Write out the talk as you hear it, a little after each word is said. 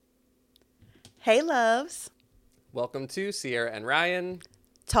Hey, loves. Welcome to Sierra and Ryan.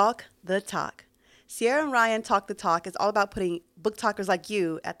 Talk the talk. Sierra and Ryan Talk the Talk is all about putting book talkers like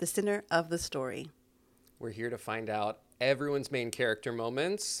you at the center of the story. We're here to find out everyone's main character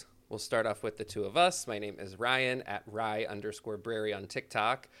moments. We'll start off with the two of us. My name is Ryan at Rye_Brary on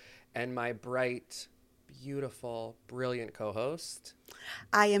TikTok. And my bright, beautiful, brilliant co-host.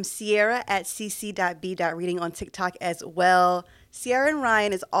 I am Sierra at cc.b.reading on TikTok as well. Sierra and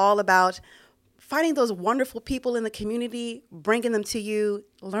Ryan is all about finding those wonderful people in the community, bringing them to you,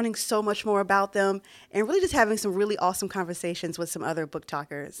 learning so much more about them, and really just having some really awesome conversations with some other book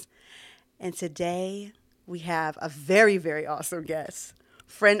talkers. And today we have a very, very awesome guest.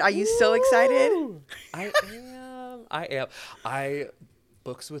 Friend, are you so excited? I am.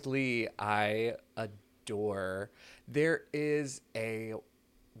 Books with Lee, I adore. There is a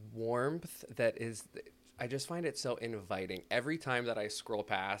warmth that is, I just find it so inviting. Every time that I scroll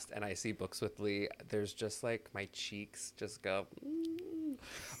past and I see Books with Lee, there's just like my cheeks just go,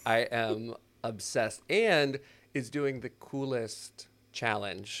 I am obsessed, and is doing the coolest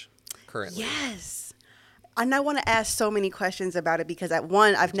challenge currently. Yes. And I want to ask so many questions about it because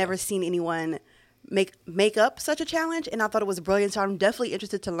I've never seen anyone make up such a challenge, and I thought it was brilliant. So I'm definitely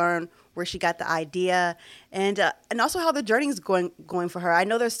interested to learn where she got the idea, and also how the journey is going for her. I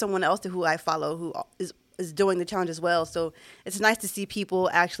know there's someone else who I follow who is doing the challenge as well. So it's nice to see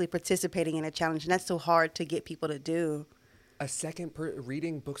people actually participating in a challenge, and that's so hard to get people to do. A second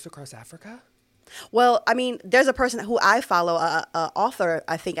reading Books Across Africa? Well, I mean, there's a person who I follow, a author.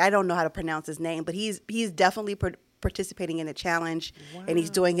 I think I don't know how to pronounce his name, but he's definitely participating in the challenge, and he's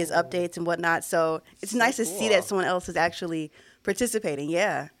doing his updates and whatnot. So it's nice to see that someone else is actually participating.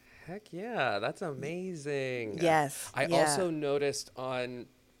 Yeah. Heck yeah, that's amazing. Yes. I also noticed on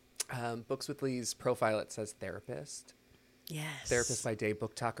Books with Lee's profile it says therapist. Yes. Therapist by day,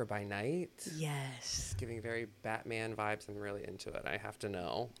 book talker by night. Yes. Giving very Batman vibes. I'm really into it. I have to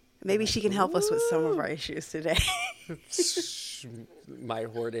know. Maybe she can help us with some of our issues today. My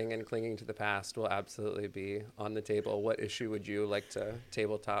hoarding and clinging to the past will absolutely be on the table. What issue would you like to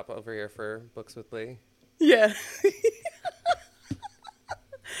tabletop over here for Books with Lee? Yeah.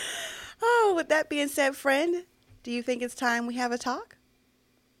 Oh, with that being said, friend, do you think it's time we have a talk?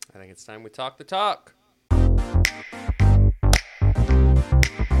 I think it's time we talk the talk.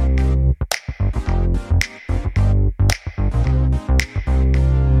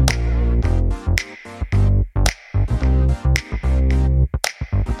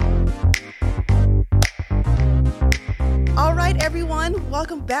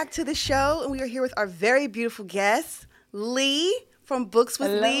 Welcome back to the show, and we are here with our very beautiful guest, Lee from Books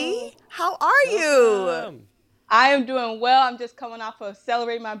with Lee. How are you? I am doing well. I'm just coming off of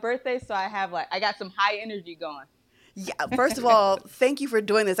celebrating my birthday, so I got some high energy going. Yeah, first of all, thank you for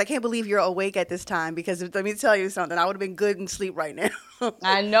doing this. I can't believe you're awake at this time because let me tell you something. I would have been good in sleep right now.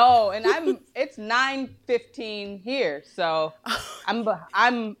 I know, and it's 9:15 here, so I'm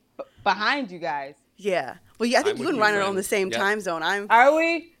behind you guys. Yeah. Well, yeah, I think you and Ryan are on the same time zone. Are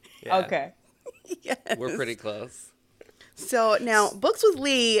we? Yeah. Okay. Yes. We're pretty close. So now, Books with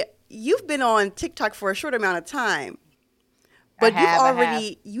Lee, you've been on TikTok for a short amount of time, but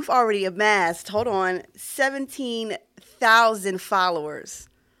you've already amassed 17,000 followers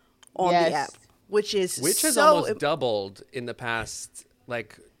on the app, which has almost doubled in the past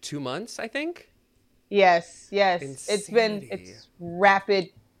 2 months, I think. Yes. Insanity. It's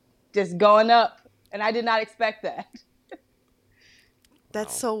rapid, just going up. And I did not expect that.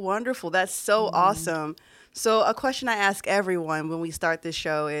 That's so wonderful. That's so awesome. So a question I ask everyone when we start this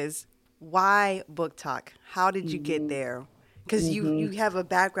show is, why Book Talk? How did you get there? Because you have a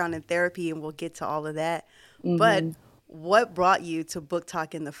background in therapy, and we'll get to all of that. But what brought you to Book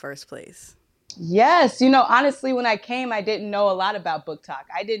Talk in the first place? Yes. Honestly, when I came, I didn't know a lot about Book Talk.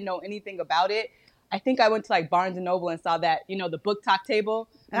 I didn't know anything about it. I think I went to Barnes & Noble and saw that, the Book Talk table.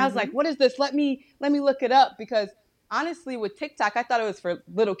 And I was like, what is this? Let me look it up, because honestly, with TikTok, I thought it was for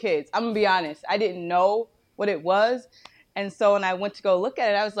little kids. I'm going to be honest. I didn't know what it was. And so when I went to go look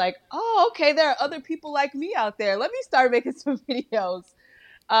at it, I was like, oh, okay, there are other people like me out there. Let me start making some videos.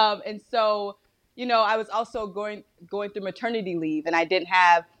 And so, I was also going through maternity leave, and I didn't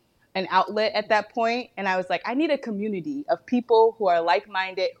have an outlet at that point. And I was like, I need a community of people who are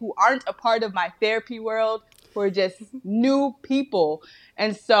like-minded, who aren't a part of my therapy world, who are just new people.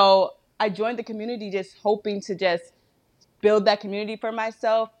 And so I joined the community just hoping to just build that community for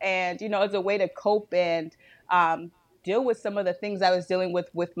myself. And, as a way to cope and deal with some of the things I was dealing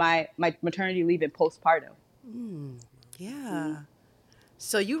with my maternity leave and postpartum. Yeah.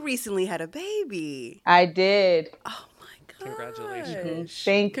 So you recently had a baby. I did. Oh my God. Congratulations.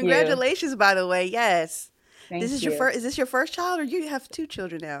 Thank you. Congratulations, by the way. Yes. Thank This is you. your first. Is this your first child, or you have 2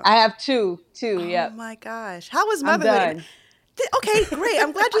 children now? I have two. Oh Yep. my gosh. How was I'm motherhood? done. Okay, great.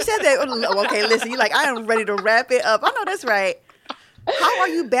 I'm glad you said that. Oh, okay, listen, you're like, I am ready to wrap it up. I know that's right. How are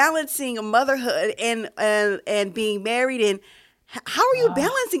you balancing motherhood and being married, and how are you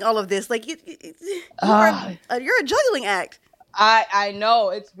balancing all of this? Like you're a juggling act. I know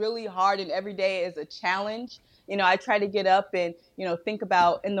it's really hard, and every day is a challenge. I try to get up and, think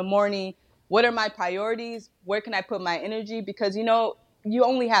about in the morning, what are my priorities? Where can I put my energy? Because, you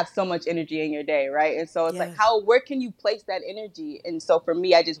only have so much energy in your day, right? And so it's like, Yes. where can you place that energy? And so for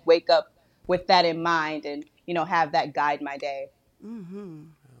me, I just wake up with that in mind and, have that guide my day. Mm-hmm.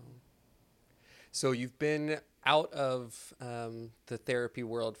 So you've been out of the therapy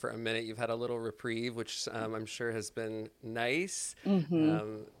world for a minute. You've had a little reprieve, which I'm sure has been nice.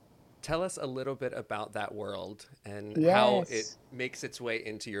 Tell us a little bit about that world and how it makes its way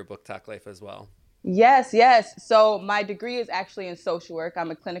into your book talk life as well. Yes. So my degree is actually in social work. I'm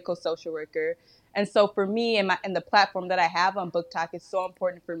a clinical social worker. And so for me and the platform that I have on Book Talk, it's so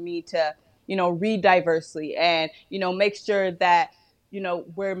important for me to, read diversely and, make sure that,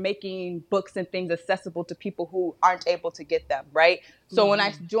 we're making books and things accessible to people who aren't able to get them, right? So when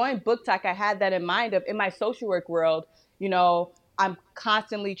I joined Book Talk, I had that in mind of in my social work world, I'm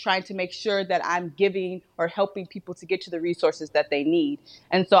constantly trying to make sure that I'm giving or helping people to get to the resources that they need.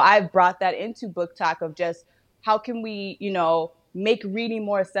 And so I've brought that into Book Talk of just how can we, make reading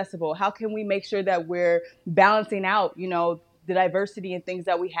more accessible? How can we make sure that we're balancing out, the diversity and things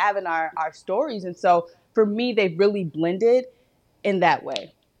that we have in our stories? And so for me, they've really blended in that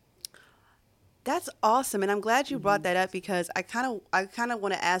way. That's awesome, and I'm glad you brought that up because I kind of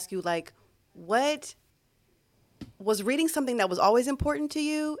want to ask you, like, what was reading something that was always important to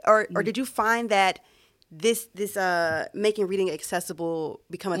you, or did you find that this making reading accessible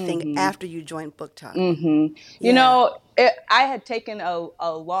become a thing after you joined Book Talk? Yeah. I had taken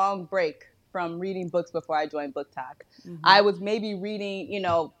a long break from reading books before I joined Book Talk. I was maybe reading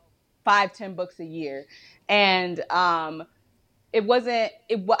 5-10 books a year, and it wasn't.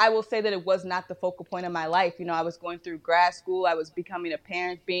 I will say that it was not the focal point of my life. I was going through grad school. I was becoming a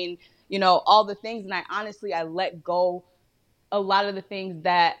parent, being all the things, and I let go a lot of the things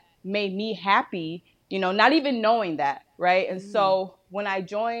that made me happy. Not even knowing that, right? And so when I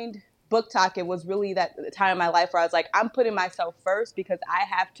joined Book Talk, it was really that the time in my life where I was like, I'm putting myself first because I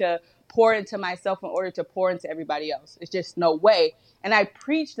have to pour into myself in order to pour into everybody else. It's just no way. And I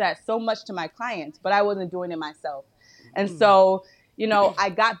preached that so much to my clients, but I wasn't doing it myself. And so, I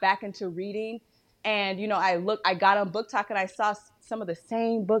got back into reading and, I got on Book Talk and I saw some of the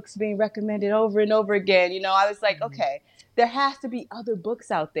same books being recommended over and over again. I was like, okay, there has to be other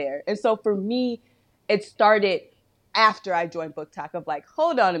books out there. And so for me, it started after I joined Book Talk of like,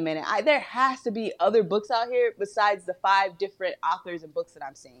 hold on a minute. There has to be other books out here besides the 5 different authors and books that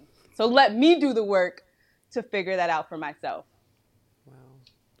I'm seeing. So let me do the work to figure that out for myself.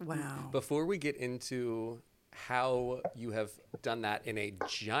 Wow. Before we get into how you have done that in a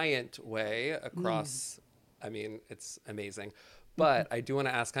giant way across, I mean, it's amazing. But I do want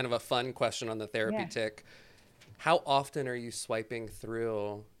to ask kind of a fun question on the therapy tick. How often are you swiping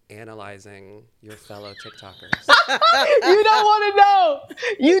through analyzing your fellow TikTokers? You don't want to know.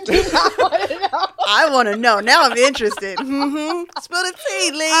 You do not want to know. I want to know. Now I'm interested. Spill the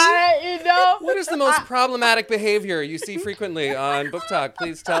tea, Lee. What is the most problematic behavior you see frequently on Book Talk?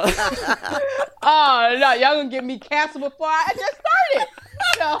 Please tell us. Oh, no. Y'all going to get me canceled before I just started.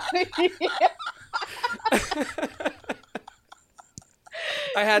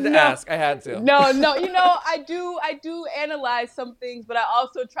 I had to ask. I had to. No. I do analyze some things, but I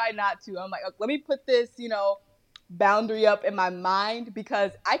also try not to. I'm like, let me put this, boundary up in my mind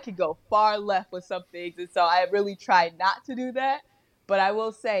because I could go far left with some things. And so I really try not to do that. But I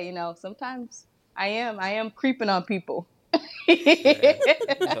will say, sometimes I am creeping on people.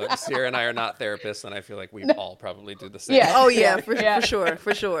 Look, Sierra and I are not therapists, and I feel like we all probably do the same. Yeah. Oh, yeah, for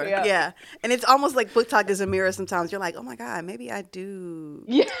sure. Yeah. Yeah. And it's almost like Book Talk is a mirror sometimes. You're like, oh, my God, maybe I do.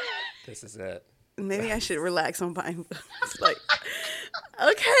 Yeah. This is it. Maybe I should relax on buying books. It's like,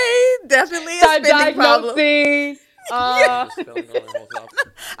 okay, definitely a spending problem.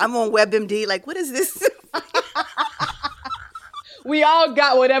 I'm on WebMD. Like, what is this? We all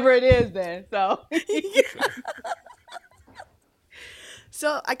got whatever it is then. So.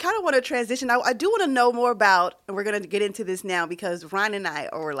 So I kind of want to transition. I do want to know more about, and we're going to get into this now because Ryan and I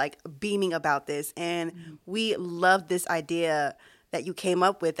are like beaming about this. And we love this idea that you came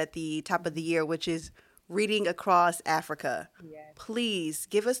up with at the top of the year, which is reading across Africa. Yes. Please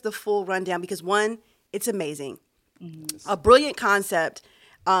give us the full rundown because one, it's amazing. a brilliant concept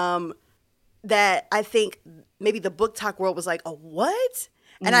that I think maybe the book talk world was like, oh, what?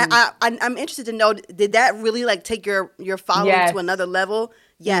 And I'm interested to know, did that really like take your following Yes. to another level?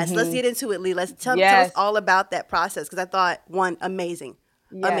 Yes. Let's get into it, Lee. Let's tell us Yes. all about that process, because I thought, one, amazing.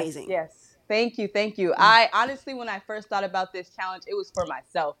 Yes, Amazing. Yes. Thank you. Thank you. I honestly, when I first thought about this challenge, it was for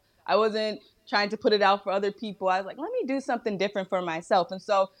myself. I wasn't trying to put it out for other people. I was like, let me do something different for myself. And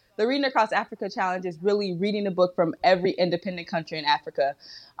so the Reading Across Africa Challenge is really reading a book from every independent country in Africa.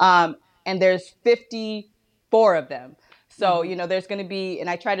 And there's 54 of them. So, there's going to be, and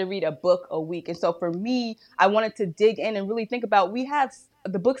I try to read a book a week. And so for me, I wanted to dig in and really think about, we have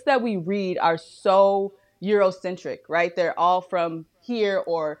the books that we read are so Eurocentric, right? They're all from here,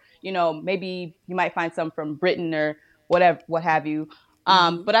 or, maybe you might find some from Britain or whatever, what have you.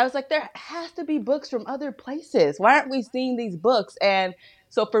 But I was like, there has to be books from other places. Why aren't we seeing these books? And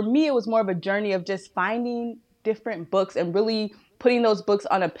so for me, it was more of a journey of just finding different books and really putting those books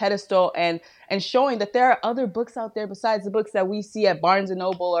on a pedestal and showing that there are other books out there besides the books that we see at Barnes &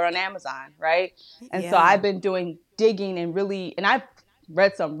 Noble or on Amazon, right? And so I've been doing digging and I've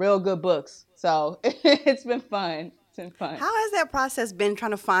read some real good books. So it's been fun. It's been fun. How has that process been, trying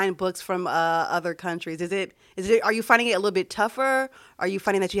to find books from other countries? Is it? Are you finding it a little bit tougher? Are you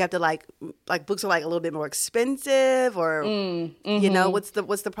finding that you have to like books are like a little bit more expensive, or what's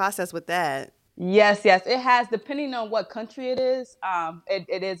the process with that? Yes, it has. Depending on what country it is,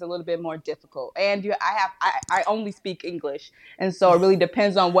 it is a little bit more difficult. And I only speak English, and so it really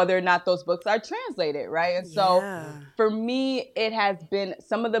depends on whether or not those books are translated, right? And so for me, it has been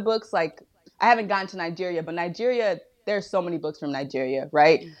some of the books, like I haven't gotten to Nigeria, but Nigeria, there's so many books from Nigeria,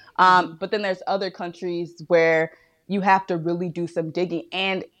 right? But then there's other countries where you have to really do some digging,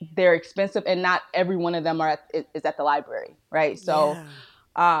 and they're expensive, and not every one of them is at the library, right? So.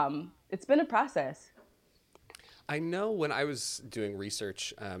 It's been a process. I know when I was doing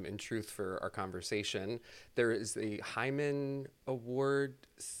research, in truth, for our conversation, there is the Hyman Award,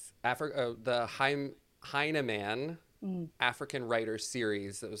 the Heinemann African Writer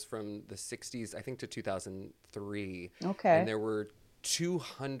Series that was from the 60s, I think, to 2003. Okay. And there were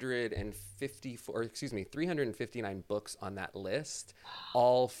 359 books on that list,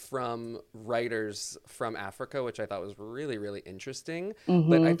 all from writers from Africa, which I thought was really, really interesting.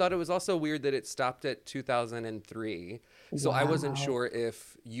 But I thought it was also weird that it stopped at 2003. So I wasn't sure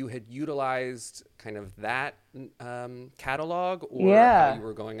if you had utilized kind of that catalog, or how you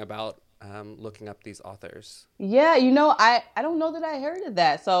were going about looking up these authors. Yeah, I don't know that I heard of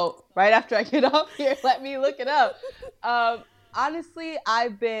that. So right after I get off here, let me look it up. Honestly,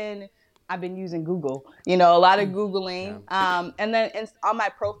 I've been using Google, a lot of Googling. And then on my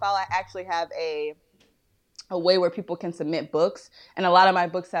profile, I actually have a way where people can submit books. And a lot of my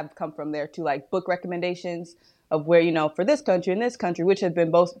books have come from there too, like book recommendations of where, for this country and this country, which have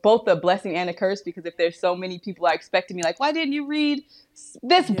been both a blessing and a curse, because if there's so many people are expecting me, like, why didn't you read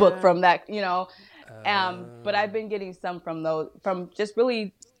this book from that, but I've been getting some from just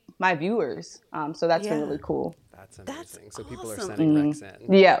really my viewers. So that's been really cool. That's amazing. So people awesome. are sending recs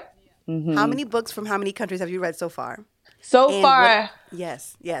in. Yeah. How many books from how many countries have you read so far? So far.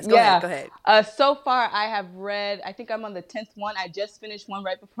 Yes. Go ahead. So far, I have read, I think I'm on the 10th one. I just finished one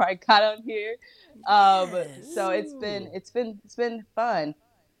right before I got on here. So it's been fun.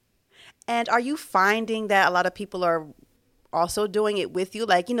 And are you finding that a lot of people are also doing it with you?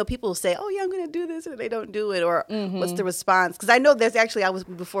 Like, people say, oh yeah, I'm going to do this, and they don't do it, or what's the response? Because I know there's actually,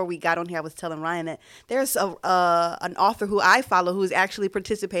 before we got on here, I was telling Ryan that there's an author who I follow who's actually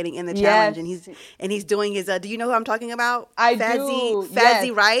participating in the challenge, and he's doing his, do you know who I'm talking about? I do. Fadzzy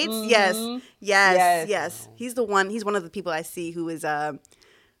Yes. Writes? Yes. He's one of the people I see who is,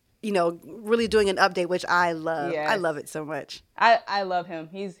 really doing an update, which I love. Yes. I love it so much. I love him.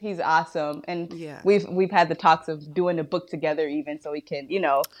 He's awesome. And we've had the talks of doing a book together even, so we can,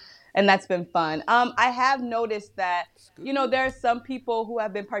 and that's been fun. I have noticed that, there are some people who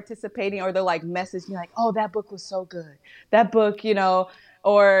have been participating, or they're like message me like, oh, that book was so good. That book,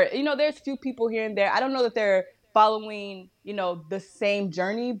 or, there's few people here and there. I don't know that they're following, the same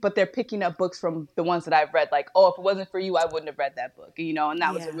journey, but they're picking up books from the ones that I've read. Like, oh, if it wasn't for you, I wouldn't have read that book, and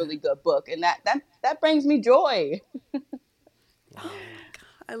that was a really good book. And that brings me joy.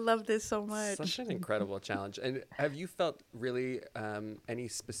 I love this so much. Such an incredible challenge. And have you felt really any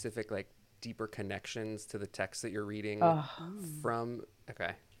specific, like, deeper connections to the text that you're reading from?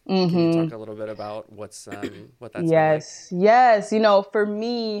 Okay. Can you talk a little bit about what that's been like? Yes. For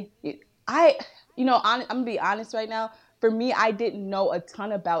me, I'm gonna be honest right now. For me, I didn't know a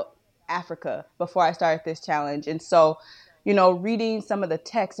ton about Africa before I started this challenge. And so, reading some of the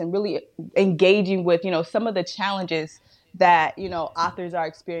text and really engaging with, some of the challenges that, authors are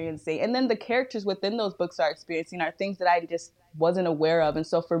experiencing. And then the characters within those books are experiencing are things that I just wasn't aware of. And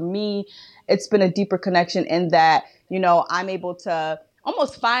so for me, it's been a deeper connection in that, I'm able to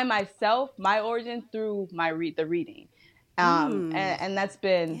almost find myself, my origin through the reading. And that's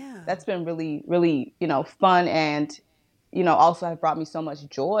been really, really, fun, and, also have brought me so much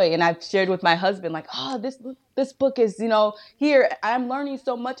joy. And I've shared with my husband, like, oh, this book is, here, I'm learning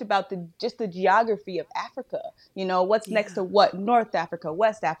so much about the geography of Africa, what's next to what, North Africa,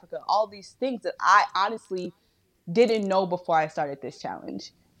 West Africa, all these things that I honestly didn't know before I started this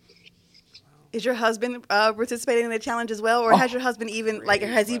challenge. Is your husband participating in the challenge as well? Or has your husband even,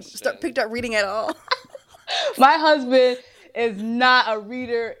 has he picked up reading at all? My husband is not a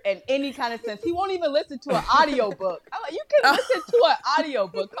reader in any kind of sense. He won't even listen to an audiobook. I'm like, you can listen to an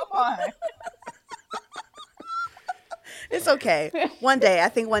audiobook. Come on. It's okay. One day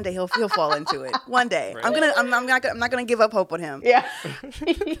he'll fall into it. One day. Right. I'm not gonna give up hope on him. Yeah.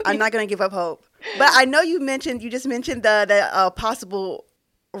 I'm not gonna give up hope. But I know you just mentioned the possible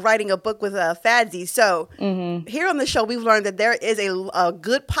writing a book with Fadzi. So here on the show, we've learned that there is a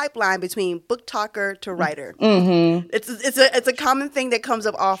good pipeline between book talker to writer. Mm-hmm. It's a common thing that comes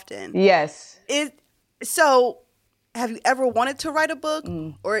up often. Yes. So have you ever wanted to write a book,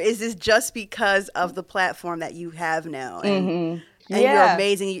 or is this just because of the platform that you have now? And you're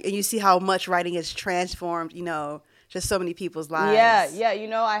amazing, and you see how much writing has transformed, just so many people's lives. Yeah.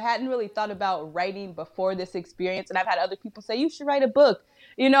 I hadn't really thought about writing before this experience, and I've had other people say, you should write a book,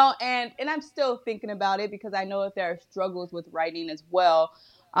 and I'm still thinking about it because I know that there are struggles with writing as well.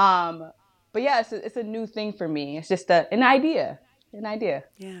 But yeah, it's a new thing for me. It's just an idea.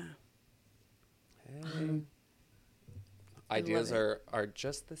 Yeah. Hey. Ideas are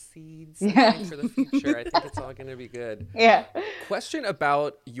just the seeds for the future. I think it's all going to be good. Yeah. Question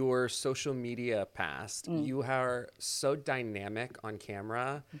about your social media past. You are so dynamic on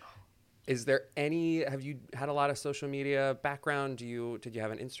camera. Have you had a lot of social media background? Did you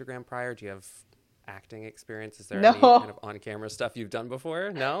have an Instagram prior? Do you have acting experience? Is there any kind of on-camera stuff you've done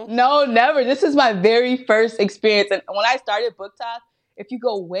before? No? No, never. This is my very first experience. And when I started Book Talk, if you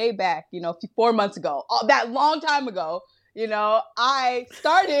go way back, 4 months ago, that long time ago, I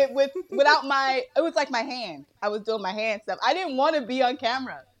started without it was like my hand. I was doing my hand stuff. I didn't want to be on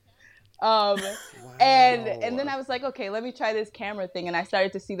camera. Wow. And then I was like, okay, let me try this camera thing. And I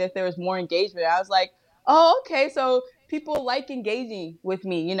started to see that there was more engagement. I was like, oh, okay. So people like engaging with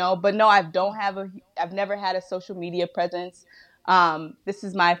me, but no, I've never had a social media presence. This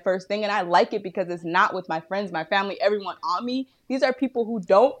is my first thing, and I like it because it's not with my friends, my family, everyone on me. These are people who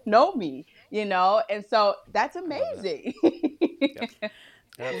don't know me, and so that's amazing. Yep.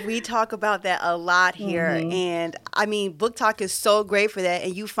 We talk about that a lot here. And I mean, Book Talk is so great for that.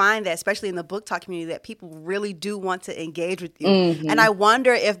 And you find that, especially in the Book Talk community, that people really do want to engage with you. And I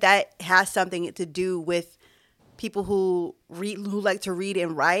wonder if that has something to do with people who like to read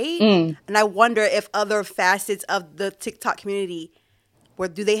and write. And I wonder if other facets of the TikTok community,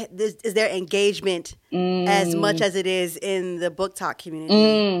 is their engagement as much as it is in the Book Talk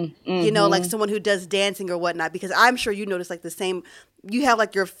community? Like someone who does dancing or whatnot, because I'm sure you notice like the same, you have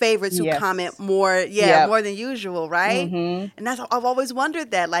like your favorites who comment more, more than usual, right? And I've always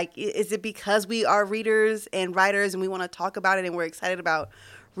wondered that, like, is it because we are readers and writers and we want to talk about it and we're excited about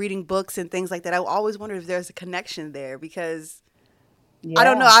reading books and things like that? I always wonder if there's a connection there, because I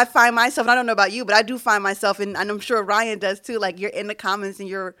don't know. I find myself, and I don't know about you, but I do find myself, and I'm sure Ryan does too, like you're in the comments and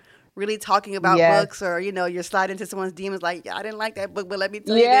you're really talking about books, or, you're sliding into someone's DMs like, I didn't like that book, but let me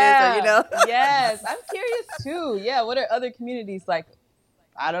tell you this, or, Yes, I'm curious too. Yeah, what are other communities like?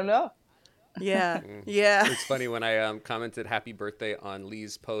 I don't know. Yeah. It's funny, when I commented happy birthday on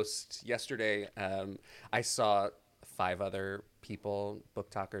Lee's post yesterday, I saw 5 other people, book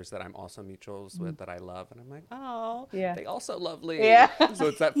talkers that I'm also mutuals with, that I love, and I'm like, oh, they also love Lee. So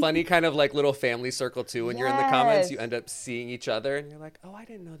it's that funny kind of like little family circle too. When you're in the comments, you end up seeing each other, and you're like, oh, I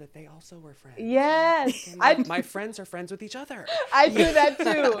didn't know that they also were friends. Yes. My friends are friends with each other. I do that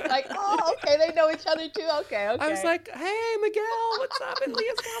too. Like, oh, okay, they know each other too. Okay. I was like, hey, Miguel, what's up in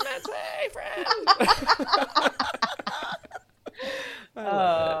Leah's comments? Hey, friend.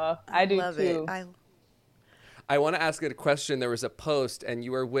 I do too. I want to ask a question. There was a post, and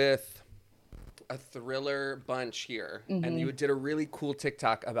you were with a thriller bunch here, and you did a really cool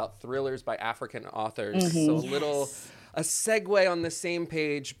TikTok about thrillers by African authors. So a segue on the same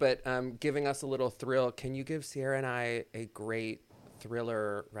page, but giving us a little thrill. Can you give Sierra and I a great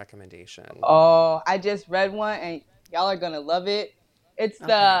thriller recommendation? Oh, I just read one, and y'all are gonna love it. It's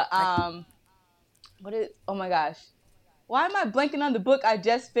oh my gosh, Why am I blanking on the book I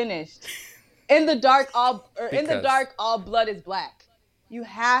just finished? In the dark, Because all blood is black. You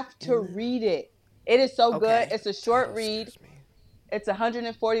have to In the, read it. It is so good. okay. It's a short title read. scares me. It's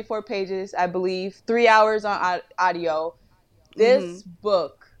 144 pages, I believe. 3 hours on audio. Mm-hmm. This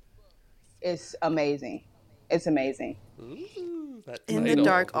book is amazing. It's amazing. Ooh, that In the title.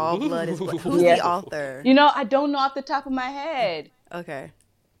 dark, all blood is blood. Who's Yeah. the author? I don't know off the top of my head. Okay.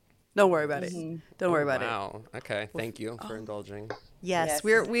 Don't worry about it. Mm-hmm. Don't worry Oh, about it. wow. Okay. Thank you for indulging. Yes,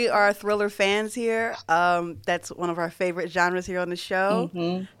 Yes. we are thriller fans here. That's one of our favorite genres here on the show.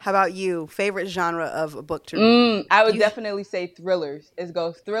 Mm-hmm. How about you? Favorite genre of a book to read? I would You, definitely say thrillers. It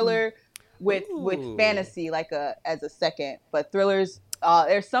goes thriller with Ooh. fantasy as a second, but thrillers.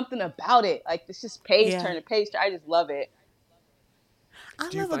 There's something about it. Like it's just page yeah. turn to page turn. I just love it. I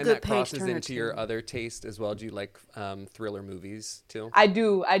Do you love a find good that page crosses turner into your too. other taste as well? Do you like thriller movies too? I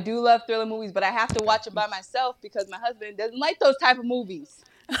do. I do love thriller movies, but I have to watch it by myself because my husband doesn't like those type of movies.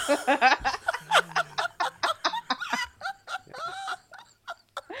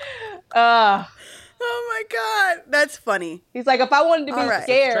 uh, Oh my god, that's funny. he's like, if I wanted to be All right.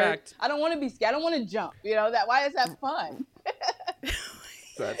 scared, Subtract. I don't want to be scared. I don't want to jump. Why is that fun?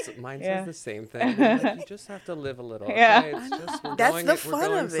 Mine Yeah. says the same thing. Like, you just have to live a little. Okay? Yeah. It's just, we're That's going, the we're fun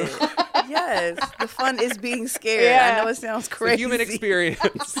going of so- it. Yes, the fun is being scared. Yeah. I know it sounds It's a crazy. human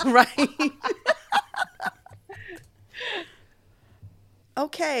experience. Right.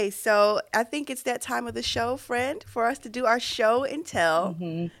 Okay, so I think it's that time of the show, friend, for us to do our show and tell.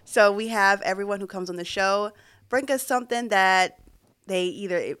 So we have everyone who comes on the show bring us something that they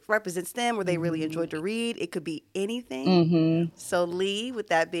either it represents them or they really enjoyed to read. It could be anything. Mm-hmm. So Lee, with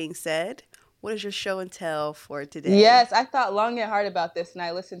that being said, what is your show and tell for today? Yes, I thought long and hard about this, and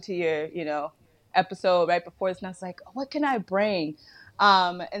I listened to your, episode right before this, and I was like, what can I bring?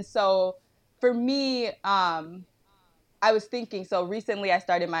 And so for me, I was thinking. So recently, I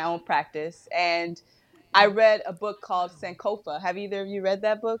started my own practice, and I read a book called Sankofa. Have either of you read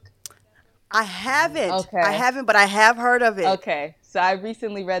that book? I haven't. Okay. I haven't, but I have heard of it. Okay, so I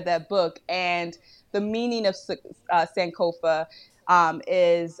recently read that book, and the meaning of Sankofa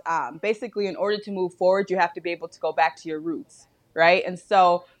is basically in order to move forward, you have to be able to go back to your roots, right? And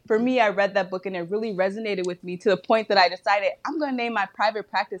so for me, I read that book, and it really resonated with me to the point that I decided I'm going to name my private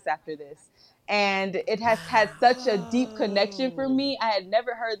practice after this. And it has had such a deep connection for me. I had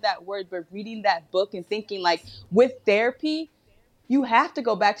never heard that word, but reading that book and thinking like with therapy, you have to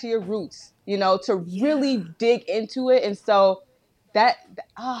go back to your roots, to really dig into it. And so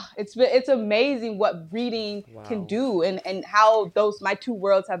it's amazing what reading can Wow. do and how my two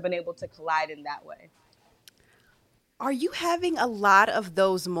worlds have been able to collide in that way. Are you having a lot of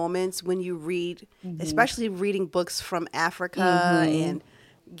those moments when you read, especially reading books from Africa and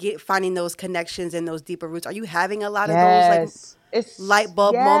finding those connections and those deeper roots? Are you having a lot of those It's light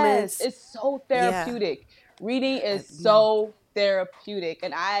bulb moments? It's so Yeah. therapeutic. Reading is so therapeutic,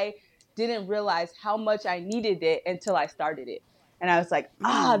 and I didn't realize how much I needed it until I started it. And I was like,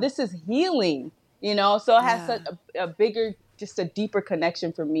 this is healing, So it has Yeah. such a bigger, just a deeper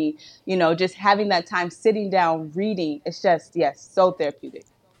connection for me, just having that time sitting down reading. It's just, yes, so therapeutic.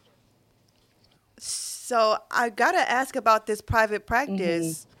 So I gotta ask about this private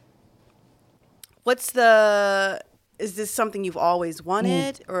practice. Is this something you've always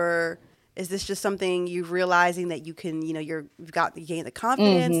wanted, or is this just something you're realizing that you can, you gained the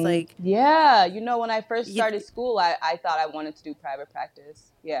confidence? Like, Yeah, when I first started school, I thought I wanted to do private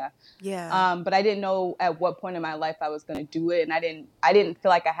practice. Yeah. yeah, But I didn't know at what point in my life I was going to do it, and I didn't feel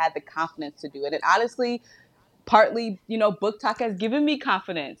like I had the confidence to do it. And honestly, partly, Book Talk has given me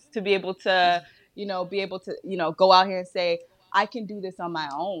confidence to be able to, go out here and say I can do this on my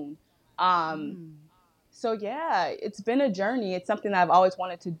own. So yeah, it's been a journey. It's something that I've always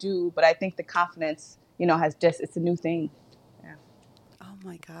wanted to do, but I think the confidence, it's a new thing. Yeah. oh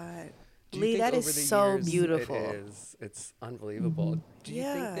my God. Do you Lee, think that over is the so years beautiful. It is. It's unbelievable. Do you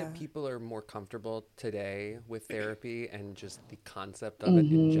think Yeah. that people are more comfortable today with therapy and just the concept of it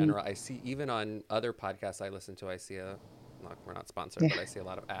in general? I see even on other podcasts I listen to, we're not sponsored, but I see a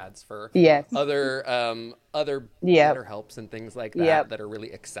lot of ads for Yes. other Yep. BetterHelps and things like that Yep. that are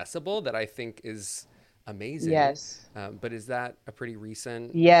really accessible that I think is amazing. Yes. But is that a pretty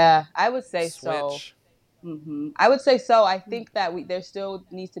recent Yeah, I would say so. switch? I would say so. I think that there still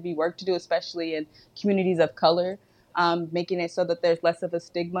needs to be work to do, especially in communities of color, making it so that there's less of a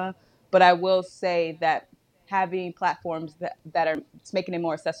stigma. But I will say that having platforms that are it's making it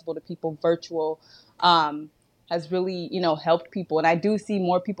more accessible to people, virtual, has really, helped people. And I do see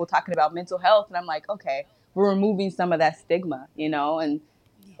more people talking about mental health. And I'm like, okay, we're removing some of that stigma, and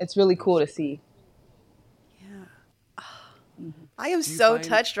it's really cool to see. Yeah. I am Do you so find-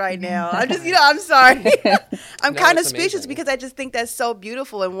 touched right now. I'm just, I'm sorry. I'm No, kind of it's speechless amazing. because I just think that's so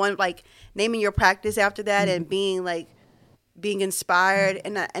beautiful. And one, like, naming your practice after that and being inspired.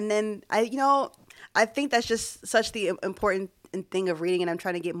 And then I think that's just such the important thing of reading. And I'm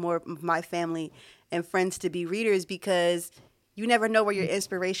trying to get more of my family and friends to be readers because you never know where your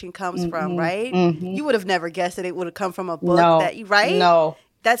inspiration comes from, right? You would have never guessed that it would have come from a book right? No.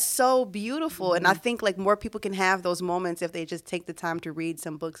 That's so beautiful. And I think like more people can have those moments if they just take the time to read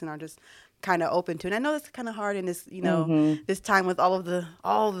some books and are just kind of open to it. And I know it's kind of hard in this, this time with all the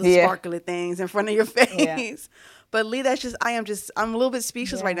sparkly things in front of your face. Yeah. But Lee, I'm a little bit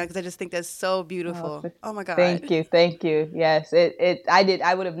speechless right now because I just think that's so beautiful. Oh my God. Thank you. Yes,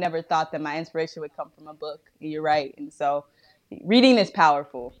 I would have never thought that my inspiration would come from a book. You're right. And so reading is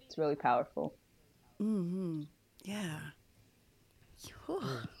powerful. It's really powerful. Yeah.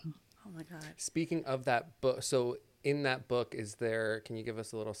 Oh my God. Speaking of that book, so in that book, can you give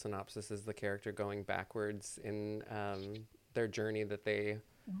us a little synopsis? Is the character going backwards in their journey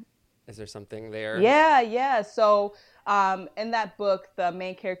is there something there? Yeah. So in that book, the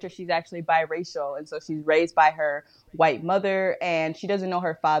main character, she's actually biracial. And so she's raised by her white mother and she doesn't know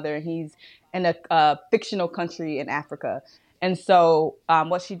her father. And he's in a fictional country in Africa. And so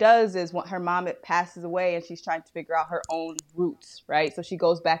what she does is when her mom passes away and she's trying to figure out her own roots, right? So she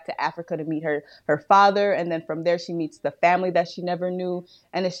goes back to Africa to meet her father. And then from there, she meets the family that she never knew.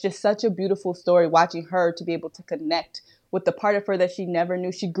 And it's just such a beautiful story watching her to be able to connect with the part of her that she never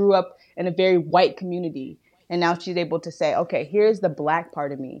knew. She grew up in a very white community. And now she's able to say, okay, here's the Black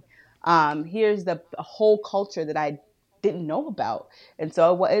part of me. Here's the whole culture that I didn't know about. And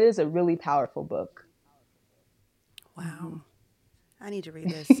so it is a really powerful book. Wow. I need to read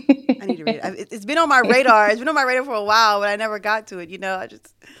this. It's been on my radar. It's been on my radar for a while, but I never got to it. I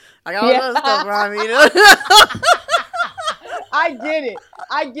got all this other stuff around me. I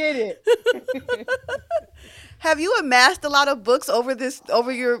get it. Have you amassed a lot of books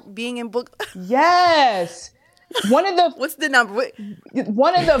over your being in book? Yes. What's the number?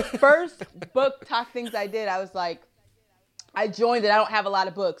 One of the first book talk things I did, I was like, I joined it. I don't have a lot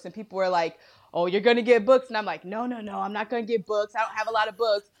of books. And people were like, oh, you're going to get books. And I'm like, no, I'm not going to get books. I don't have a lot of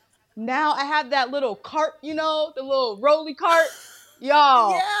books. Now I have that little cart, the little rolly cart.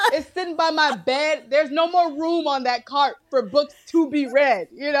 Y'all, It's sitting by my bed. There's no more room on that cart for books to be read,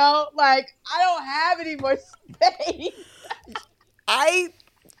 Like, I don't have any more space. I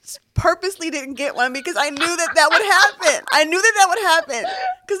purposely didn't get one because I knew that would happen. I knew that would happen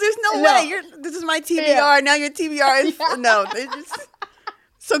because there's no way. This is my TBR. Yeah. Now your TBR is no.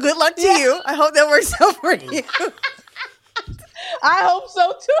 So good luck to you. I hope that works out for you. I hope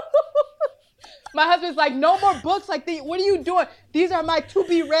so too. My husband's like, no more books like these. What are you doing? These are my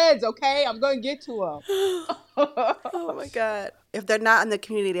to-be-reads, okay? I'm going to get to them. Oh, my God. If they're not in the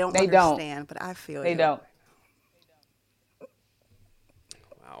community, they don't understand. But I feel They don't.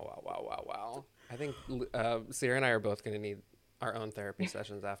 Wow. I think Sierra and I are both going to need our own therapy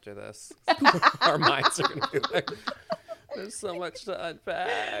sessions after this. Our minds are going to be like, there's so much to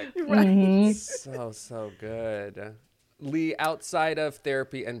unpack. Right. Mm-hmm. So good. Lee, outside of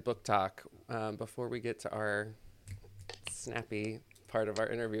therapy and book talk, before we get to our snappy part of our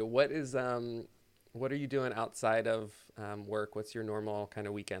interview, what are you doing outside of work? What's your normal kind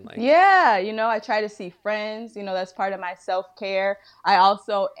of weekend like? Yeah, I try to see friends. That's part of my self-care. I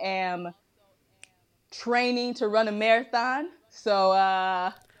also am training to run a marathon. So,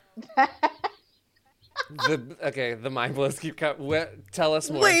 the mind blows keep coming. Tell us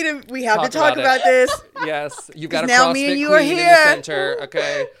more. We have to talk about this. Yes, you got a now CrossFit me and you queen are here. in the center.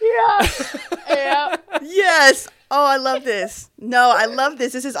 Okay. Yeah. Yes. Oh, I love this. No, I love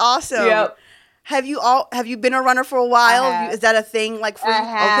this. This is awesome. Yep. Have you been a runner for a while? Is that a thing like for you? I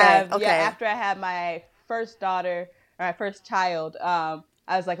have. Okay. Yeah, after I had my first daughter or my first child, I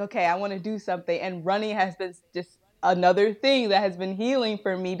was like, okay, I want to do something. And running has been just another thing that has been healing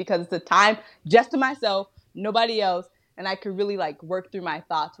for me because it's a time just to myself, nobody else. And I could really work through my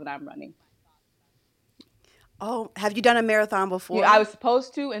thoughts when I'm running. Oh, have you done a marathon before? Yeah, I was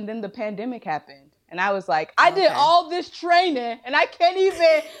supposed to, and then the pandemic happened. And I was like, I did all this training, and I can't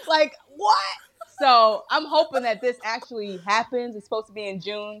even, what? So I'm hoping that this actually happens. It's supposed to be in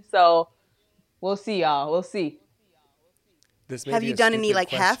June, so we'll see, y'all. We'll see. Have you done any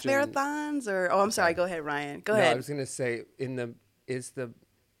half marathons or? Oh, I'm sorry. Go ahead, Ryan. Go ahead. I was gonna say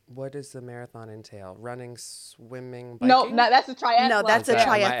what does the marathon entail? Running, swimming, biking? No, that's a triathlon. No, that's a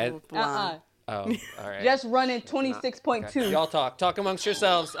triathlon. Oh, all right. Just running 26.2. Okay. Y'all talk amongst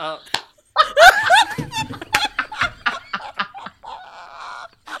yourselves.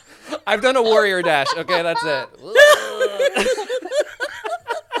 I've done a warrior dash. Okay, that's it.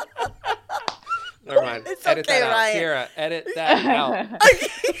 Edit okay, that out. Ryan. Sierra, edit that out.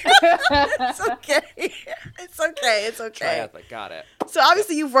 It's okay. It's okay. It's okay. Triathlete, got it. So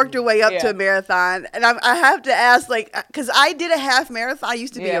obviously you've worked your way up to a marathon, and I have to ask, like, because I did a half marathon. I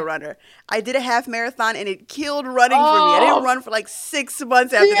used to be a runner. I did a half marathon, and it killed running for me. I didn't run for like 6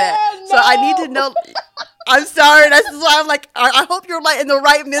 months after that. So I need to know. I'm sorry. That's why I'm like, I hope you're like in the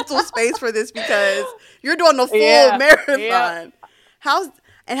right mental space for this, because you're doing the full marathon.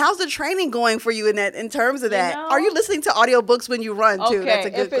 How's the training going for you in terms of that? Are you listening to audiobooks when you run too? Okay, That's a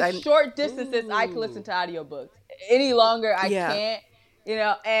good. If it's short distances, I can listen to audiobooks. Any longer, I can't.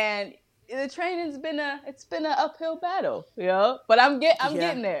 And the training's been an uphill battle. But I'm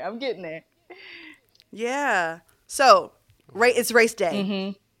getting there. I'm getting there. Yeah. So, it's race day.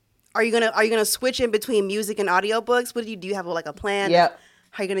 Mm-hmm. Are you gonna switch in between music and audiobooks? What do you have like a plan? Yep.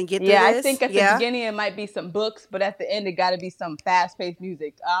 How you gonna get through this? I think at the beginning it might be some books, but at the end it got to be some fast-paced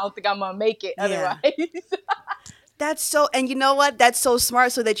music. I don't think I'm gonna make it otherwise. That's so, and you know what? That's so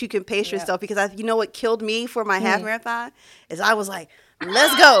smart, so that you can pace yourself. Because you know what killed me for my half marathon is I was like,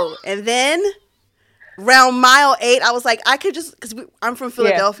 let's go, and then around mile 8, I was like, I could just, because I'm from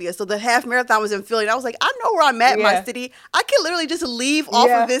Philadelphia, so the half marathon was in Philly, and I was like, I know where I'm at in my city. I can literally just leave off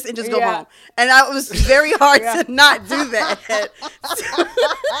of this and just go home. And it was very hard to not do that.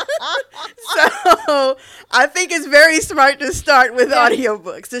 So I think it's very smart to start with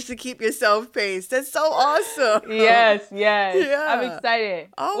audiobooks just to keep yourself paced. That's so awesome. Yes. Yeah. I'm excited.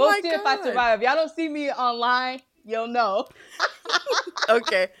 Oh we'll my see God. if I survive. If y'all don't see me online, you'll know.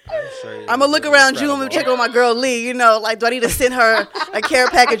 Okay. I'm sure I'm going to look around June and check on my girl Lee. Like, do I need to send her a care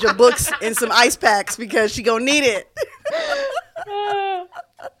package of books and some ice packs because she going to need it?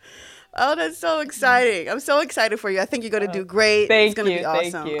 Oh, that's so exciting. I'm so excited for you. I think you're going to do great. It's going to be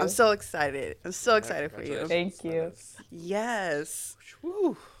awesome. I'm so excited. I'm so excited for you. Thank you. Yes.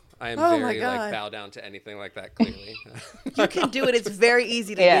 Whew. I am very bow down to anything like that, clearly. You can do it. It's very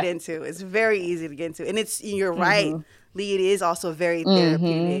easy to get into. It's very easy to get into. And you're right, Lee, it is also very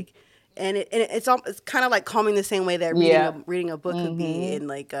therapeutic. And it's kind of like calming the same way that reading a book could be. And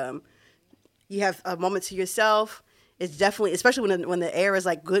like you have a moment to yourself. It's definitely, especially when the air is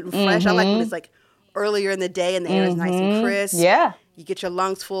like good and fresh. I like when it's like earlier in the day and the air is nice and crisp. Yeah. You get your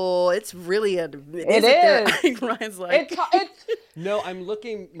lungs full. It's really it is. Ryan's like, No, I'm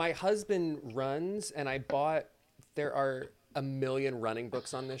looking. My husband runs, and there are a million running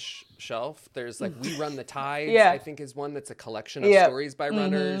books on this shelf. There's like We Run the Tides, I think is one that's a collection of stories by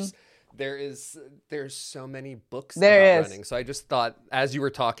runners. There's so many books about running. So I just thought, as you were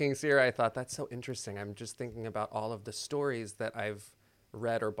talking, Sierra, I thought that's so interesting. I'm just thinking about all of the stories that I've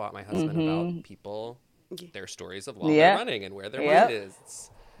read or bought my husband about people, their stories of while they're running and where their mind is.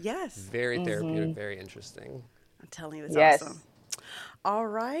 It's very therapeutic, very interesting. I'm telling you, it's awesome. All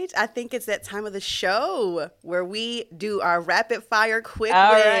right. I think it's that time of the show where we do our rapid fire quick wit.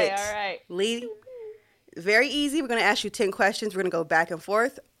 All right. Lee, very easy. We're going to ask you 10 questions. We're going to go back and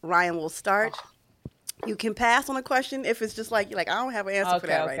forth. Ryan will start. You can pass on a question if it's just like, you're like, I don't have an answer for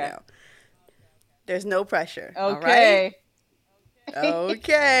that right now. There's no pressure. Okay. All right?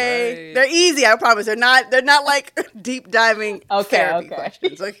 Okay. Right. They're easy, I promise. They're not like deep diving therapy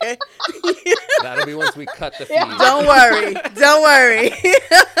questions, okay? That'll be once we cut the feed. Don't worry.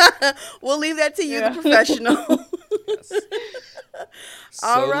 We'll leave that to you, the professional. Yes.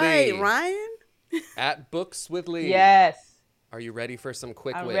 All right, Lee, Ryan. At Books with Lee. Yes. Are you ready for some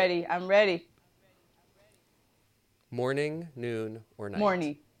quick wit? I'm ready. Morning, noon, or night?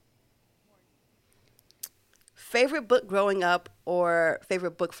 Morning. Favorite book growing up or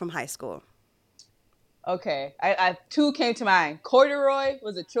favorite book from high school? Okay. I two came to mind. Corduroy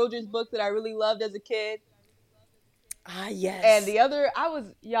was a children's book that I really loved as a kid. Ah, yes. And the other, I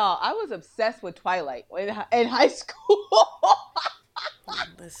was obsessed with Twilight in high school.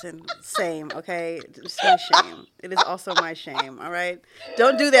 Listen, same, okay? It's my shame. It is also my shame, all right?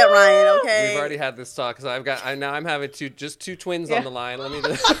 Don't do that, Ryan, okay? We've already had this talk, because now I'm having two twins on the line. Let me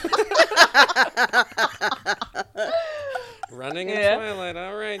just... Running in Twilight.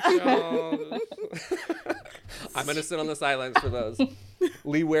 All right, y'all. I'm going to sit on the sidelines for those.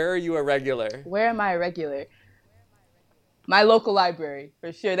 Lee, where are you a regular? Where am I a regular? My local library,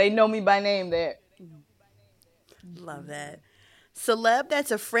 for sure. They know me by name there. Love that. Celeb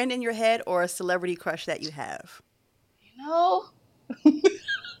that's a friend in your head or a celebrity crush that you have?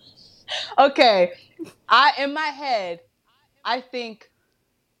 Okay. In my head, I think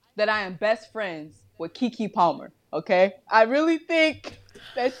that I am best friends with Keke Palmer, okay? I really think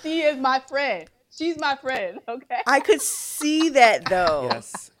that she is my friend. She's my friend, okay? I could see that, though.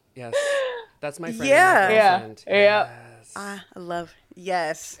 Yes. That's my friend. Yeah. And my girlfriend. Yeah. Yes. I love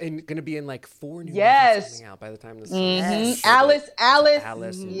Yes. And gonna be in like 4 new movies Yes. coming out by the time this Yes. Alice.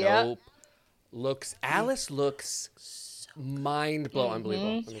 Alice, Yep. nope. Alice looks mind blowing.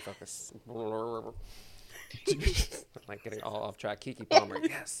 Unbelievable. Let me focus. I'm like getting all off track. Kiki Palmer,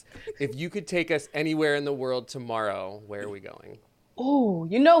 yes. If you could take us anywhere in the world tomorrow, where are we going? Oh,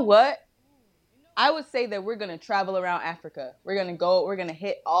 you know what? I would say that we're going to travel around Africa. We're going to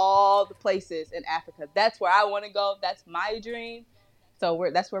hit all the places in Africa. That's where I want to go. That's my dream. So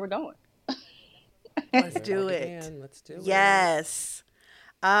that's where we're going. Let's do it. Let's do it. Yes.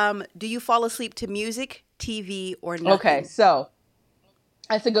 Do you fall asleep to music, TV, or nothing? Okay, so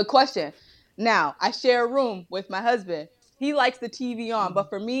that's a good question. Now, I share a room with my husband. He likes the TV on, but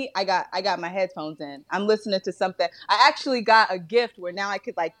for me, I got my headphones in. I'm listening to something. I actually got a gift where now I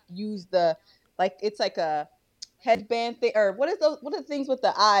could like use it's like a headband thing, or what are the things with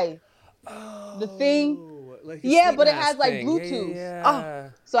the eye? The thing. Like a Yeah, sleep but it mask has like thing. Bluetooth. Yeah.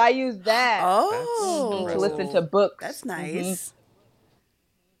 So I use that Oh. to listen to books. That's nice.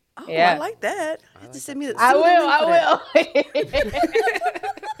 Oh, Yeah. I like that. I like Just that send me too. the I send me the link for that.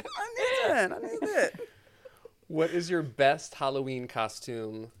 will. I need that. What is your best Halloween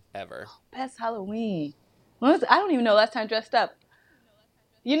costume ever? Best Halloween. I don't even know last time I dressed up.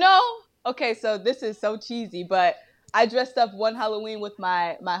 Okay, so this is so cheesy, but I dressed up one Halloween with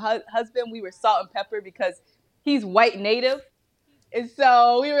my husband. We were Salt and Pepper because he's white native. And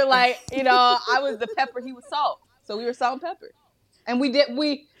so we were like, I was the pepper, he was salt. So we were Salt and Pepper. And we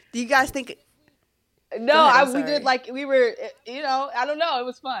Do you guys think? no, Go ahead, I'm we sorry. did like, we were, I don't know. It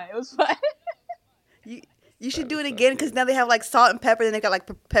was fun. You should do it again because now they have like salt and pepper. Then they got like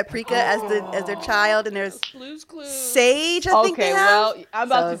paprika as their child, and there's Blue's Clues. sage. I think they Okay, have. well, I'm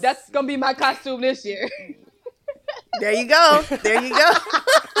about So- to, that's going to be my costume this year. There you go. There you go.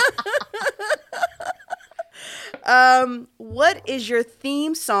 What is your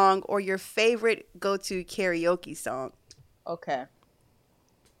theme song or your favorite go-to karaoke song? Okay.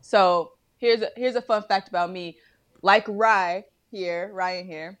 So here's a fun fact about me. Like Ryan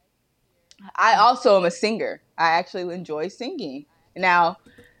here, I also am a singer. I actually enjoy singing. Now,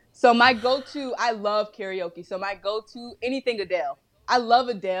 so my go-to, I love karaoke. So my go-to, anything Adele. I love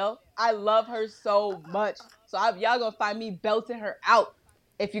Adele. I love her so much. So y'all gonna find me belting her out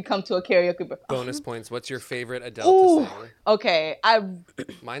if you come to a karaoke. Bonus points. What's your favorite Adele Ooh, to sing? okay.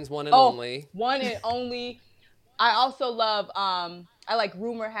 Mine's One and Only. One and Only. I also love I like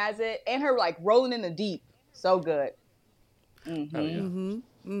Rumor Has It and her like Rolling in the Deep. So good. Oh yeah.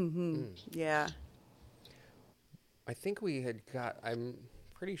 Mm-hmm. Yeah. I think we had got. I'm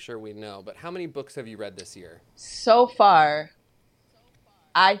pretty sure we know. But how many books have you read this year? So far,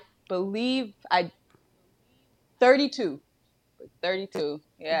 I believe 32. 32.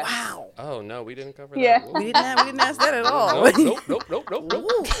 Yeah. Wow. Oh no, we didn't cover Yeah. that. We didn't ask that at all. Nope.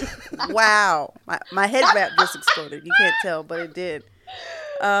 Ooh. Wow. My head wrap just exploded. You can't tell, but it did.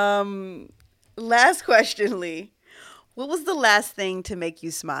 Last question, Lee. What was the last thing to make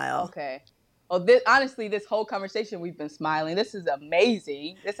you smile? Okay. Well, honestly, this whole conversation, we've been smiling. This is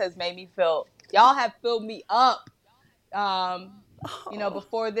amazing. This has made me y'all have filled me up.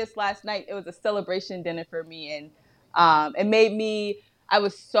 Before this last night, it was a celebration dinner for me. And I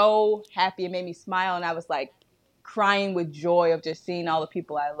was so happy. It made me smile. And I was like crying with joy of just seeing all the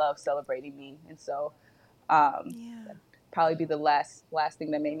people I love celebrating me. And so that'd probably be the last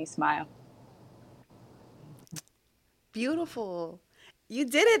thing that made me smile. Beautiful. You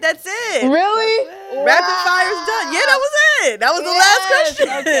did it. That's it. Really? That's it. Rapid fire's done. Yeah, that was it. That was the last question.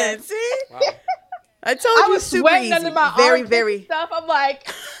 Okay. See? Wow. I told I you was super sweating easy. under my very, armpits very. and stuff. I'm like,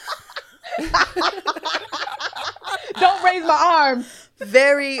 don't raise my arms.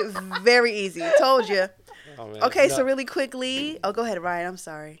 Very, very easy. Told you. Oh, man. Okay, No. so really quickly. Oh, go ahead, Ryan. I'm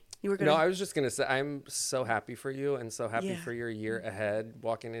sorry. You were gonna. No, I was just gonna say I'm so happy for you and so happy Yeah. for your year ahead,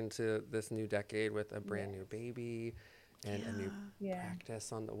 walking into this new decade with a brand new baby and a new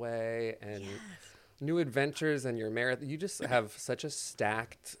practice on the way and new adventures and your marathon. You just have such a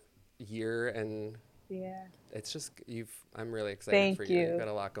stacked year, and it's just I'm really excited Thank for you. you. You've got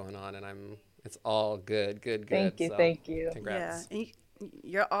a lot going on, and it's all good. Thank you. So, Thank you. Congrats. Yeah, and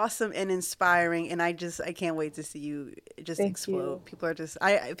you're awesome and inspiring, and I can't wait to see you just Thank explode.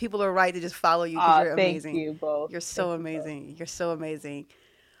 you. People are right to just follow you because you're Thank amazing. you both. You're so Thank you both. amazing. You're so amazing.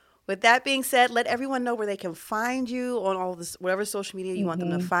 With that being said, let everyone know where they can find you on all this, whatever social media you want them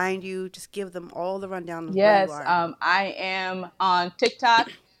to find you. Just give them all the rundown of Yes, where you are. I am on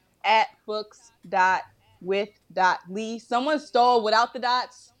TikTok at books.with.lee. Someone stole without the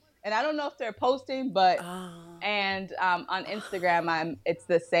dots, and I don't know if they're posting, but and on Instagram it's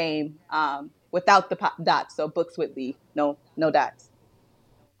the same without the dots. So Books with Lee, no dots.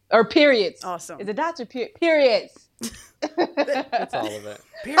 Or periods. Awesome. Is it dots or periods? It's all of it.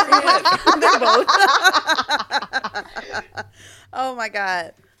 Period. They're both. Oh my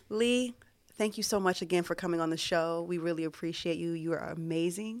God. Lee, thank you so much again for coming on the show. We really appreciate you. You are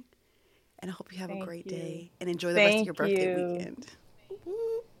amazing. And I hope you have a great day and enjoy the rest of your birthday weekend.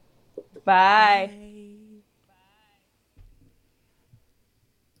 Bye.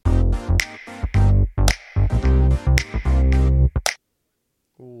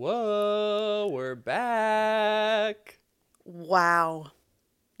 Whoa, we're back. Wow.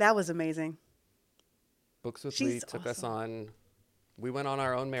 That was amazing. Books with She's Lee took us on. We went on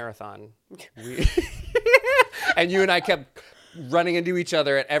our own marathon. And you and I kept running into each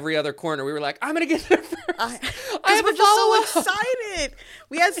other at every other corner. We were like, I'm going to get there first. I have we're a just so follow-up. excited.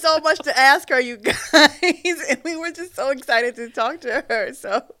 We had so much to ask her, you guys. And we were just so excited to talk to her.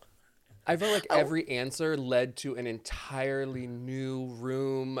 So I felt like every answer led to an entirely new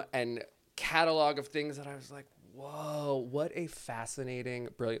room and catalog of things that I was like, whoa, what a fascinating,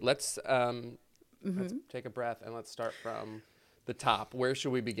 brilliant. Let's take a breath and let's start from the top. Where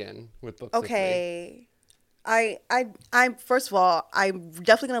should we begin with books? okay. I first of all, I'm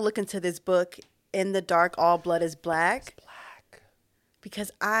definitely going to look into this book, In the Dark, All Blood is Black.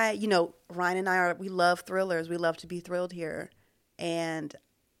 Because Ryan and I we love thrillers. We love to be thrilled here. And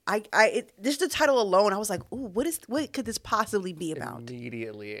just the title alone, I was like, ooh, what could this possibly be about?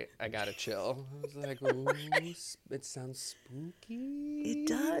 Immediately, I got a chill. I was like, ooh, it sounds spooky. It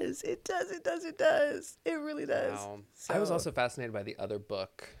does. It really does. Wow. So, I was also fascinated by the other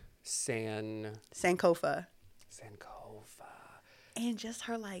book, Sankofa. Sankofa. And just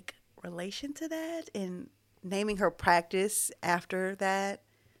her relation to that and naming her practice after that.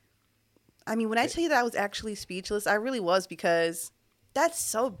 I mean, when I tell you that I was actually speechless, I really was, because that's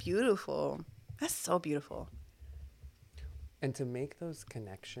so beautiful. That's so beautiful. And to make those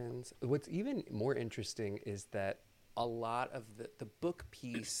connections, what's even more interesting is that a lot of the book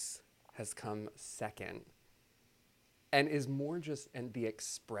piece has come second and is more just the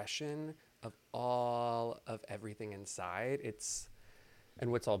expression of all of everything inside. And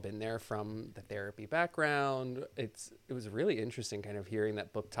what's all been there from the therapy background. It was really interesting kind of hearing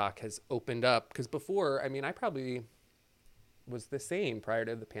that Book Talk has opened up, because before, I mean, I probably was the same prior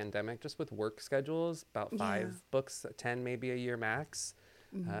to the pandemic, just with work schedules, about 5 books, 10 maybe a year max.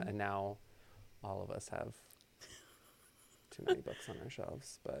 And now all of us have too many books on our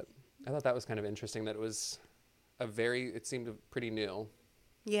shelves. But I thought that was kind of interesting that it was it seemed pretty new.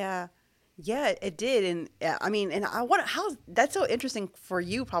 Yeah. Yeah, it did. And how that's so interesting for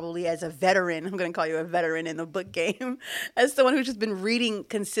you, probably as a veteran. I'm going to call you a veteran in the book game, as someone who's just been reading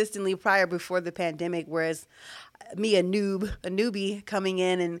consistently before the pandemic, whereas me, a newbie coming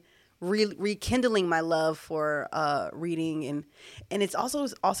in and rekindling my love for reading. And it's also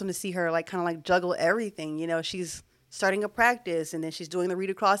awesome to see her juggle everything. She's starting a practice, and then she's doing the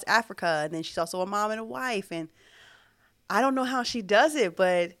Read Across Africa, and then she's also a mom and a wife. And I don't know how she does it,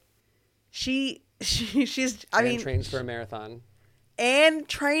 but she's trains for a marathon. And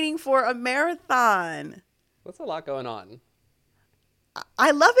training for a marathon. That's a lot going on.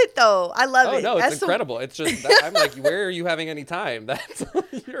 I love it, though. I love it. Oh, no, it's incredible. It's just, I'm like, where are you having any time?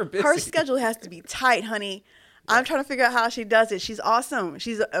 You're busy. Her schedule has to be tight, honey. Yeah. I'm trying to figure out how she does it. She's awesome.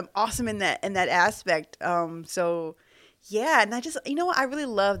 She's awesome in that aspect. So, yeah. And I just, I really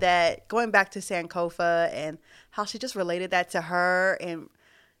love that, going back to Sankofa and how she just related that to her and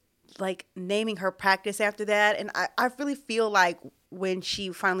naming her practice after that. And I really feel like when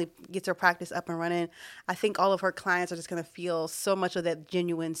she finally gets her practice up and running, I think all of her clients are just going to feel so much of that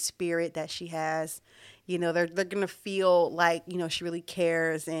genuine spirit that she has. They're going to feel like, she really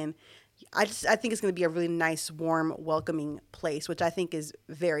cares. And I think it's going to be a really nice, warm, welcoming place, which I think is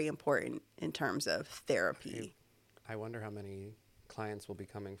very important in terms of therapy. I wonder how many clients will be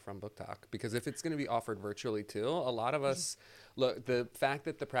coming from Book Talk, because if it's going to be offered virtually too, a lot of us look, the fact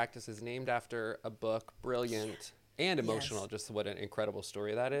that the practice is named after a book, brilliant and emotional. Just what an incredible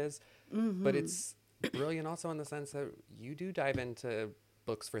story that is. But it's brilliant also in the sense that you do dive into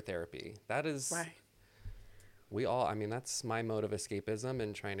books for therapy. That is right. That's my mode of escapism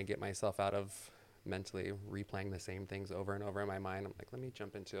and trying to get myself out of mentally replaying the same things over and over in my mind. I'm like, let me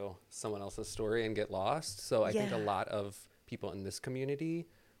jump into someone else's story and get lost. So I think a lot of people in this community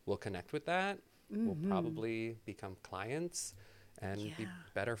will connect with that, will probably become clients and be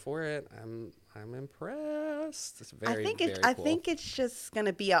better for it. I'm impressed. It's very, very cool. I think it's just going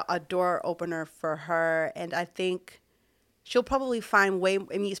to be a door opener for her. And I think she'll probably find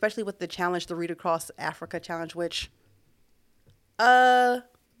especially with the challenge, the Read Across Africa challenge, which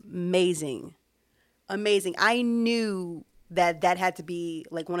amazing. I knew that had to be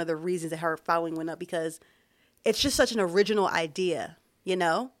like one of the reasons that her following went up, because it's just such an original idea, you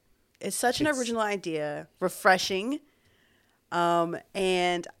know? It's such an original idea, refreshing.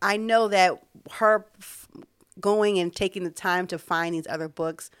 And I know that her going and taking the time to find these other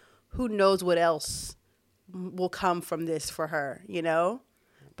books, who knows what else will come from this for her, you know?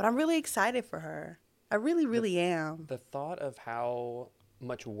 But I'm really excited for her. I really, really am. The thought of how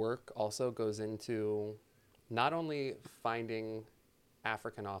much work also goes into not only finding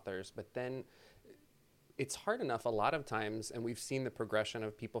African authors, but then it's hard enough a lot of times, and we've seen the progression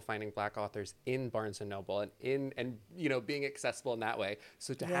of people finding Black authors in Barnes and Noble and you know, being accessible in that way.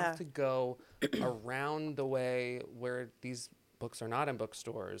 So to have to go around the way where these books are not in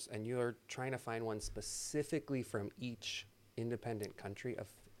bookstores, and you're trying to find one specifically from each independent country of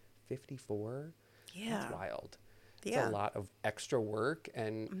 54, that's wild. It's a lot of extra work,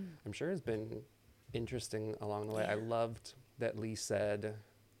 and I'm sure it's been interesting along the way. I loved that Lee said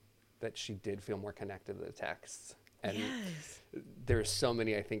that she did feel more connected to the texts. And there's so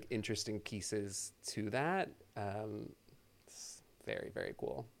many, I think, interesting pieces to that. It's very, very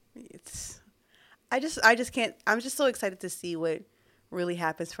cool. I just can't, I'm just so excited to see what really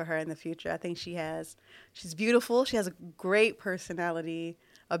happens for her in the future. I think she's beautiful. She has a great personality,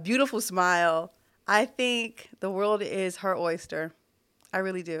 a beautiful smile. I think the world is her oyster. I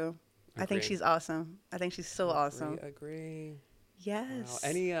really do. I think she's awesome. I think she's so awesome. Agree. Yes.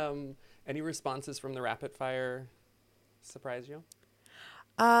 Wow. Any responses from the rapid fire surprise you?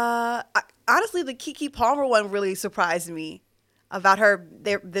 Honestly, the Keke Palmer one really surprised me about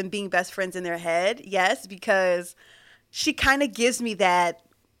them being best friends in their head. Yes, because she kind of gives me that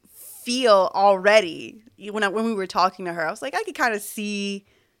feel already. When we were talking to her, I was like, I could kind of see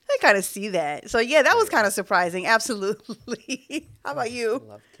that. So yeah, that was kind of surprising. Absolutely. How about you?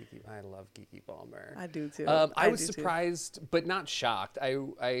 I love Keke Palmer. I do too. I was surprised, but not shocked.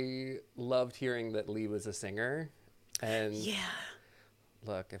 I loved hearing that Lee was a singer. And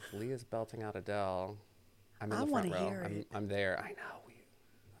look, if Lee is belting out Adele, I'm in the front row. I'm there. I know.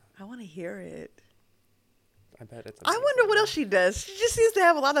 I want to hear it. I bet it's amazing. I wonder what else she does. She just seems to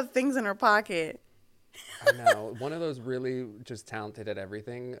have a lot of things in her pocket. I know. One of those really just talented at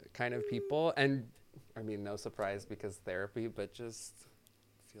everything kind of people. And I mean, no surprise because therapy, but just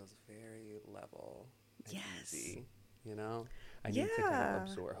feels very level and easy, you know? I need to kind of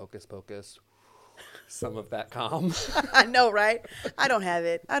absorb Hocus Pocus, some of that calm. I know, right? I don't have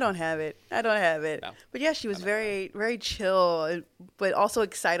it. No. But yeah, she was very, very chill, but also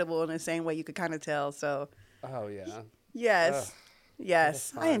excitable in the same way you could kind of tell. So. Oh, yeah. Yes. Ugh.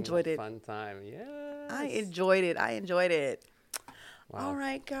 Yes. I enjoyed it. Fun time. Yes. I enjoyed it. Wow. All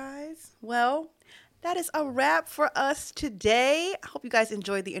right, guys. Well, that is a wrap for us today. I hope you guys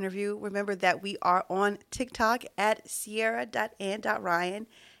enjoyed the interview. Remember that we are on TikTok at sierra.and.ryan.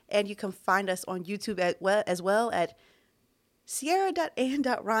 And you can find us on YouTube as well at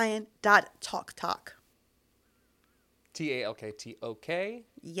sierra.and.ryan.talktalk. TALKTOK.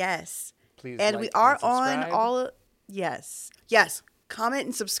 Yes. Please and like we are and subscribe. On all. Yes. Comment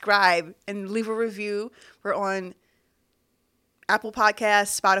and subscribe and leave a review. We're on Apple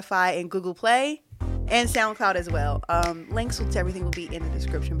Podcasts, Spotify, and Google Play, and SoundCloud as well. Links to everything will be in the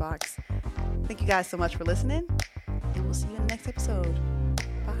description box. Thank you guys so much for listening, and we'll see you in the next episode.